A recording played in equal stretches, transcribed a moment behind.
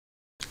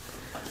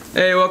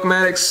Hey, welcome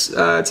Addicts.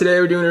 Today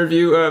we're doing a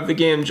review of the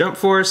game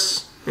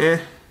JumpForce.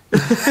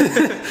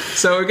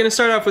 So we're going to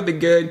start off with the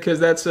good because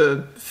that's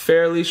a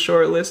fairly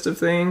short list of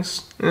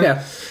things.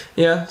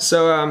 Yeah.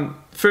 So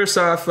first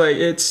off, like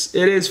it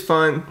is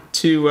fun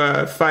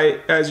to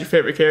fight as your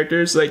favorite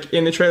characters. Like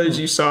in the trailers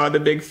you saw the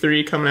big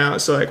three coming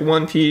out. So like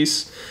One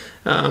Piece,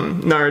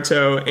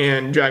 Naruto,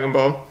 and Dragon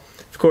Ball.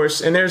 Of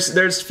course, and there's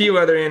a few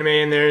other anime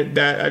in there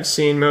that I've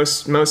seen,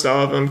 most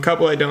all of them. A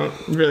couple I don't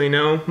really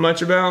know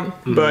much about,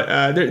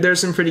 but there's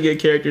some pretty good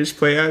characters to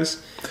play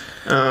as.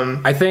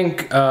 I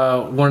think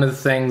one of the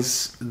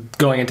things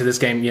going into this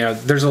game,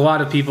 there's a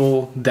lot of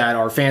people that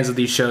are fans of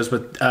these shows,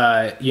 but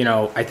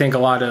I think a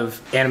lot of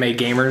anime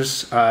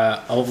gamers,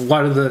 a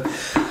lot of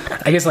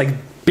the, I guess like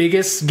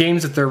biggest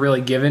games that they're really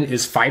given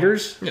is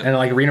fighters, and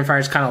like Arena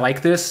Fighters kind of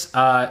like this.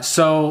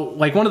 So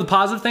like one of the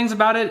positive things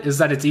about it is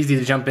that it's easy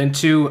to jump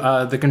into.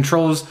 The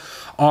controls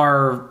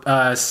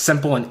are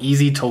simple and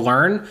easy to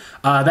learn.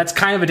 That's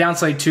kind of a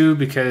downside too,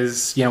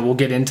 because we'll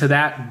get into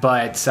that,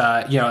 but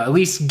at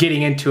least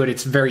getting into it,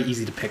 it's very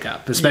easy to pick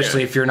up,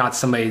 especially if you're not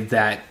somebody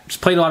that's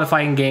played a lot of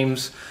fighting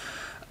games.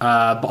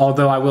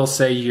 Although I will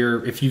say,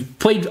 if you've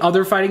played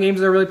other fighting games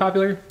that are really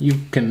popular, you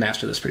can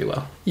master this pretty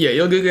well. Yeah,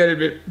 you'll get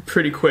it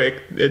pretty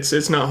quick.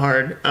 It's not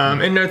hard.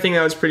 And another thing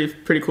that was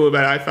pretty cool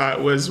about it, I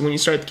thought, was when you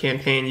start the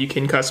campaign, you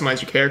can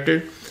customize your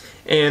character,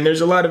 and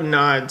there's a lot of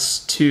nods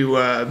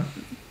to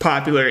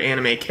popular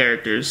anime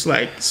characters,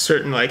 like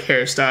certain like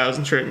hairstyles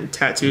and certain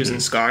tattoos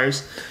and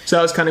scars. So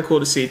that was kind of cool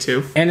to see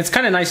too. And it's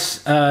kind of nice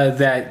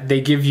that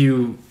they give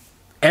you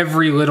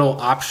every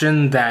little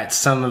option that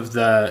some of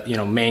the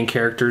main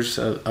characters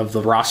of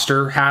the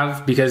roster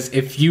have, because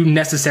if you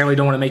necessarily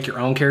don't want to make your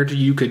own character,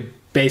 you could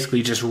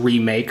basically just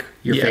remake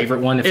your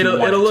favorite one if you wanted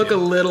to. It'll look a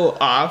little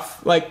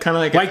off, like kind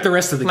of like the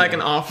rest of the like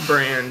game. An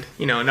off-brand,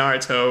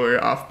 Naruto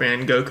or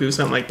off-brand Goku,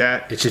 something like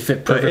that. It should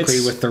fit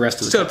perfectly with the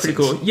rest of the still pretty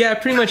cool. Yeah,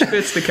 pretty much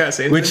fits the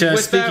cutscenes. Which with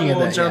speaking that, of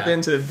we'll that, jump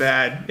into the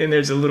bad, and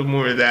there's a little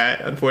more of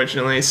that,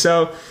 unfortunately.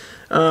 So,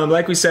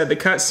 like we said, the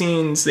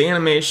cutscenes, the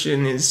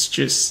animation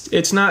is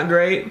it's not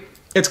great.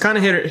 It's kind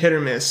of hit or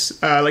miss.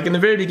 Like in the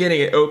very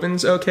beginning, it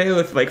opens okay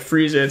with like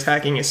Frieza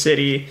attacking a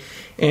city,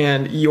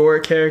 and your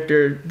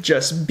character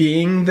just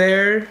being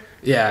there.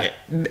 Yeah.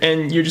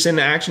 And you're just in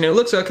the action. It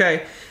looks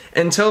okay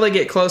until they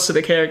get close to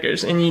the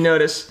characters, and you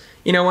notice,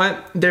 you know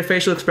what? Their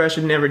facial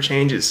expression never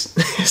changes.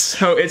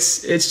 So it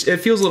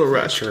feels a little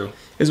rushed. True.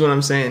 Is what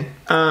I'm saying.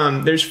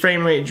 There's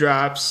frame rate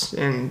drops,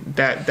 and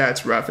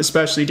that's rough,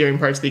 especially during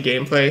parts of the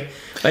gameplay,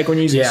 like when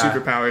using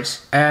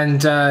superpowers.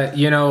 And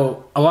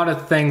a lot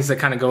of things that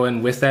kind of go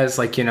in with that is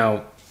like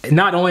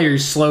not only are you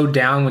slowed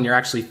down when you're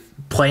actually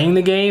playing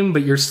the game,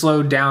 but you're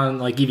slowed down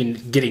like even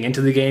getting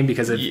into the game,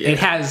 because it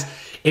has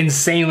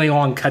insanely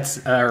long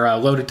cuts or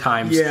loaded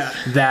times.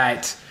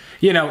 That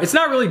it's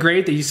not really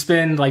great that you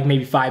spend like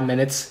maybe 5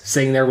 minutes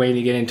sitting there waiting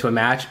to get into a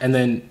match, and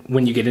then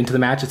when you get into the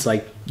match, it's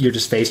like you're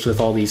just faced with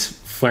all these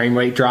frame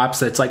rate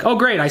drops. It's like, oh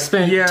great, I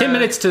spent 10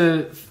 minutes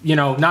to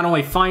not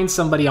only find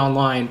somebody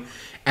online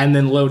and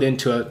then load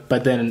into it,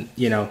 but then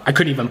I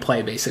couldn't even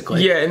play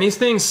basically. Yeah, and these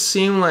things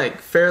seem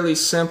like fairly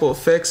simple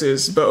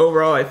fixes, but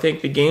overall I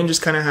think the game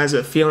just kind of has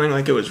a feeling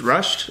like it was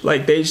rushed.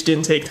 Like they just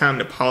didn't take time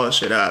to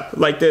polish it up.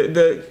 Like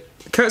the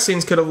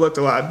cutscenes could have looked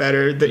a lot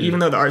better. Even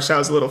though the art style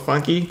is a little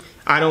funky,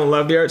 I don't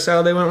love the art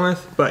style they went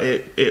with, but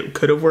it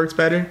could have worked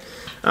better.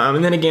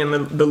 And then again,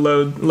 the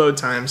load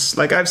times.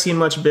 Like I've seen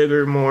much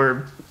bigger,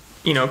 more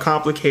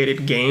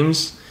complicated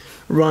games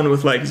run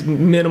with like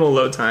minimal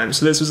load times,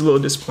 so this was a little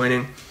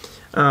disappointing.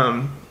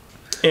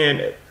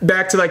 And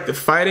back to like the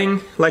fighting,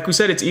 like we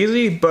said, it's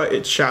easy, but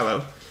it's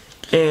shallow.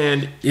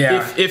 And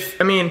if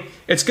I mean,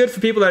 it's good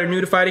for people that are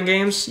new to fighting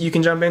games. You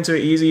can jump into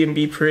it easy and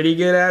be pretty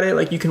good at it.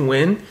 Like you can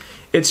win.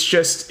 It's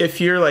just if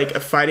you're like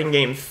a fighting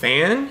game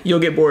fan, you'll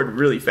get bored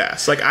really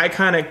fast. Like I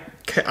kind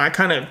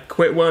of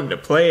quit wanting to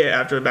play it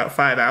after about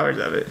 5 hours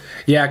of it.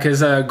 Yeah, because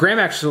Graham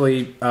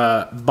actually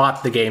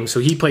bought the game, so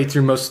he played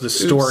through most of the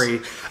story.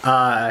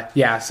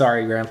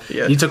 Sorry, Graham.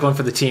 Yeah. You took one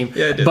for the team.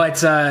 Yeah, I did.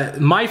 But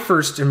my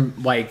first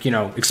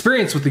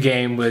experience with the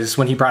game was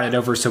when he brought it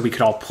over so we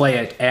could all play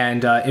it,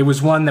 and it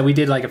was one that we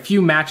did like a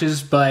few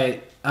matches,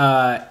 but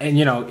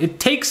it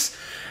takes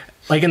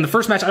like in the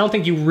first match, I don't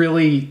think you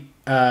really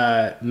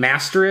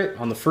master it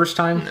on the first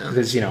time,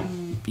 because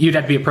you'd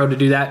have to be a pro to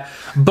do that,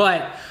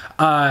 but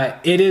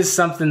it is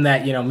something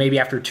that maybe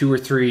after 2 or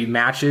 3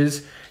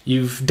 matches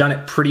you've done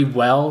it pretty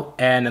well,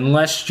 and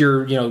unless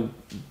you're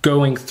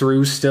going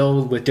through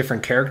still with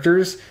different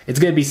characters, it's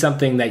going to be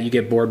something that you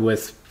get bored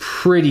with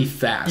pretty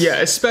fast. Yeah,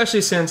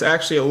 especially since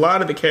actually a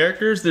lot of the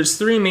characters, there's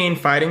 3 main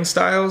fighting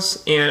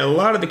styles, and a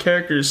lot of the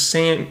characters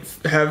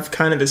have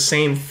kind of the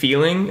same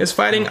feeling as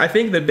fighting. I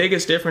think the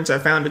biggest difference I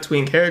found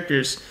between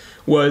characters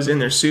was in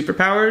their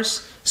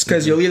superpowers,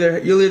 because you'll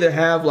either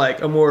have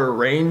like a more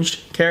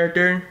ranged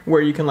character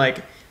where you can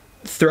like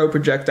throw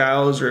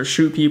projectiles or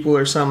shoot people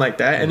or something like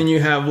that, and then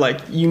you have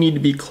like you need to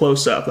be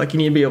close up, like you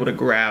need to be able to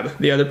grab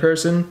the other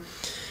person.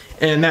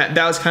 And that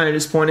was kind of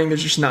disappointing.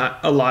 There's just not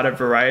a lot of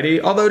variety.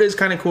 Although it is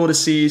kind of cool to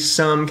see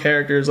some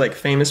characters like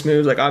famous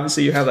moves. Like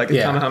obviously you have like a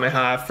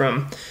Kamehameha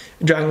from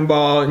Dragon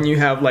Ball, and you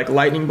have like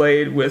Lightning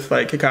Blade with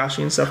like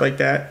Kakashi and stuff like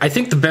that. I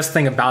think the best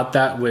thing about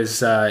that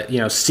was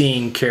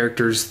seeing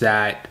characters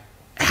that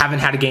haven't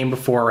had a game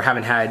before, or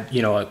haven't had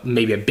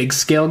maybe a big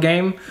scale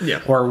game,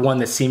 or one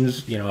that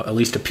seems at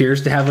least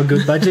appears to have a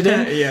good budget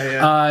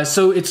in.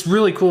 So it's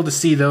really cool to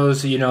see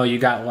those. You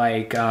got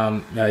like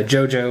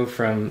JoJo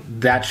from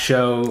that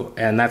show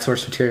and that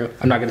source material.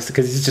 I'm not gonna,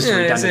 because it's just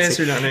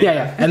redundancy.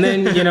 Yeah. And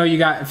then you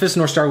got Fist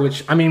of North Star,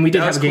 which I mean we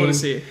did have a game. Cool to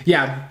see.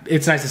 Yeah,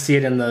 it's nice to see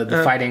it in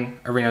the fighting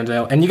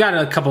arena, and you got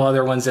a couple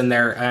other ones in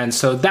there, and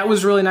so that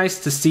was really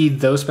nice to see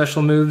those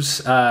special moves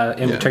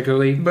in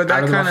particularly. But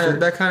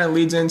that kind of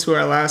leads into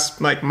our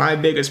last, like, my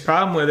biggest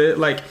problem with it,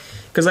 like,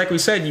 because like we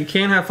said, you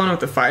can have fun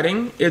with the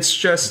fighting. It's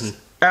just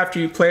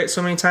after you play it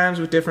so many times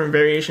with different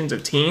variations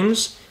of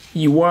teams,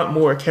 you want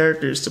more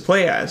characters to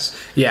play as.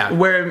 Yeah.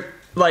 Where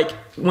like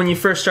when you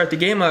first start the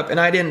game up,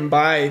 and I didn't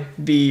buy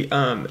the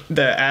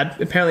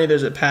ad. Apparently,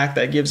 there's a pack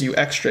that gives you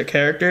extra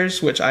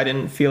characters, which I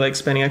didn't feel like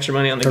spending extra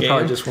money on the game.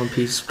 Probably just One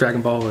Piece,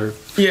 Dragon Ball, or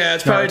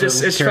it's probably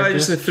just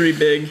the 3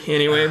 big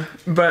anyway.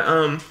 But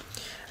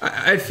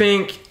I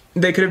think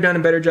they could have done a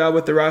better job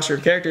with the roster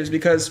of characters,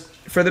 because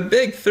for the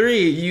big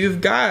 3,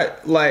 you've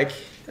got like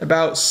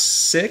about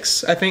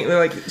 6. I think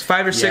like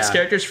 5 or 6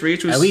 characters for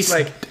each. Was at least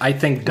like I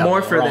think double,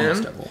 more for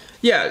them. Double.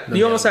 Yeah,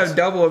 you almost have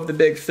double of the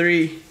big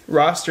 3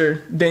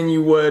 roster than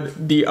you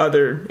would the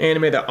other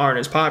anime that aren't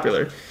as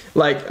popular.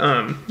 Like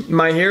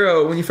My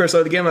Hero, when you first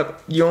load the game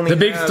up, you only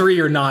big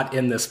 3 are not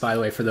in this, by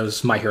the way, for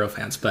those My Hero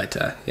fans. But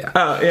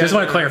just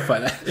want to clarify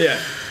that. Yeah,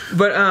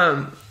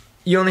 but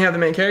you only have the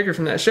main character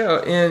from that show,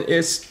 and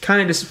it's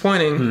kind of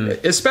disappointing,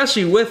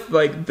 especially with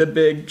like the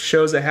big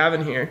shows they have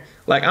in here.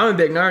 Like I'm a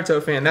big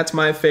Naruto fan. That's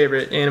my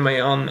favorite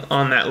anime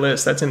on that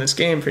list. That's in this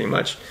game pretty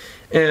much.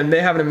 And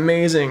they have an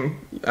amazing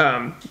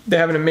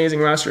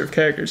roster of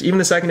characters. Even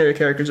the secondary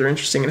characters are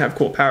interesting and have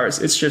cool powers.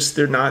 It's just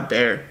they're not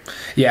there.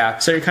 Yeah.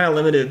 So you're kind of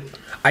limited.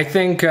 I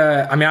think,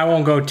 I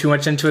won't go too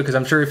much into it, because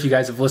I'm sure if you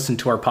guys have listened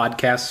to our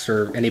podcasts,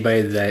 or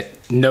anybody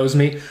that knows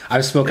me,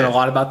 I've spoken a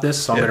lot about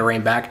this, so I'm going to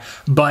rein back.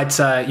 But,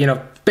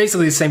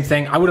 basically the same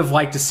thing. I would have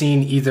liked to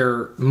seen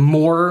either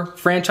more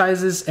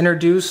franchises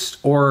introduced,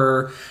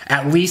 or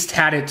at least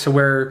had it to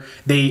where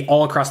they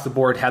all across the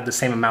board had the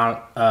same amount,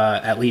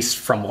 at least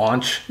from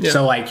launch. Yeah.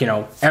 So like,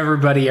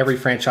 every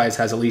franchise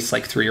has at least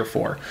like 3 or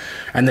 4,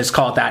 and let's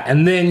call it that.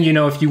 And then,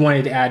 if you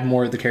wanted to add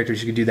more of the characters,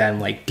 you could do that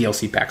in like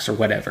DLC packs or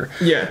whatever.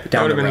 Yeah,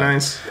 that would have been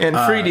nice. And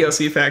free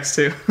DLC packs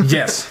too.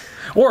 Yes.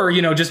 Or,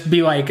 just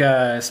be like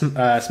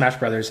Smash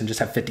Brothers and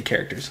just have 50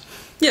 characters.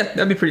 Yeah,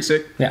 that'd be pretty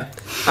sick. Yeah.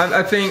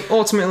 I think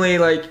ultimately,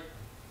 like,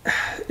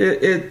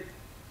 it's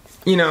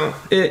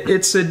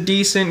a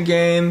decent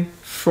game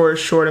for a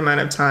short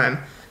amount of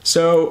time.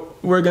 So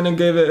we're going to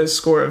give it a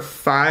score of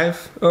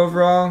 5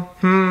 overall.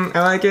 I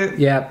like it.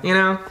 Yeah.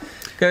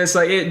 Because,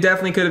 like, it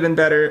definitely could have been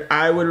better.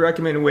 I would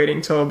recommend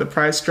waiting till the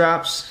price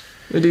drops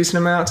a decent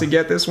amount to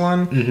get this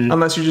one,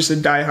 unless you're just a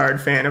diehard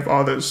fan of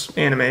all those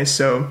animes.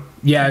 So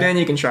then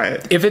you can try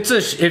it.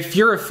 If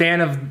you're a fan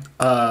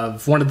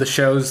of one of the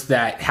shows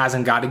that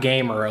hasn't got a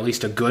game, or at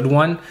least a good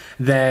one,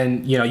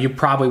 then you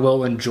probably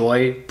will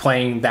enjoy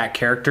playing that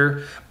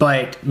character.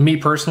 But me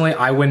personally,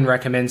 I wouldn't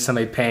recommend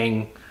somebody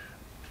paying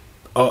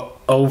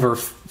over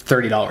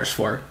 $30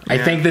 for. Yeah. I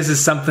think this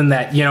is something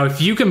that if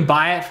you can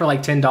buy it for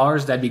like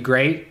 $10, that'd be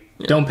great.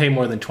 Don't pay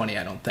more than 20,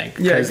 I don't think.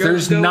 Because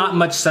there's not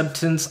much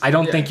substance. I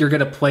don't think you're going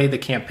to play the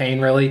campaign,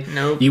 really.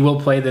 Nope. You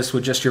will play this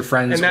with just your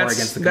friends or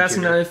against the computer. That's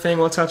another thing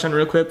we'll touch on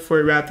real quick before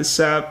we wrap this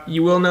up.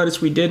 You will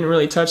notice we didn't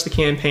really touch the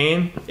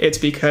campaign. It's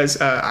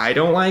because I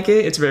don't like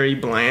it. It's very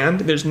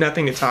bland. There's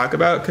nothing to talk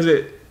about, because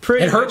it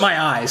hurt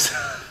my eyes.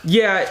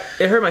 Yeah,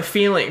 it hurt my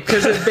feeling,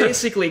 because it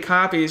basically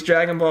copies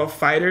Dragon Ball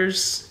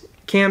FighterZ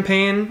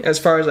campaign as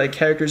far as like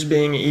characters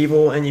being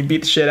evil, and you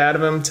beat the shit out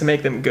of them to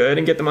make them good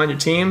and get them on your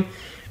team.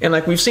 And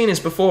like we've seen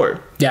this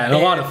before. Yeah, and a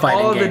lot of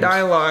fighting games. All of the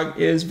dialogue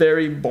is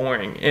very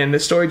boring, and the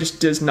story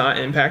just does not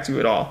impact you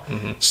at all.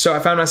 So I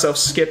found myself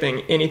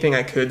skipping anything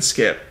I could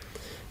skip.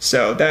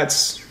 So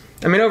that's,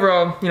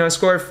 overall,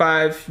 score of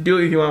 5. Do what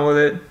you want with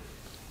it.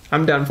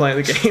 I'm done playing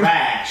the game.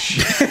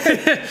 Trash.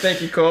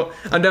 Thank you, Cole.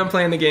 I'm done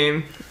playing the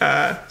game.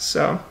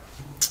 So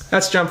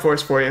that's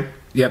JumpForce for you.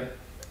 Yep.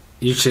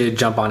 You should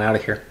jump on out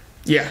of here.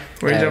 Yeah,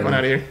 we're going to jump on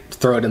out of here.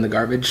 Throw it in the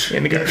garbage.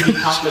 In the garbage.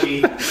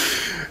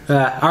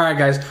 All right,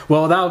 guys.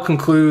 Well, that'll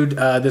conclude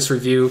this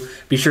review.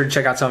 Be sure to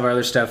check out some of our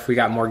other stuff. We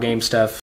got more game stuff.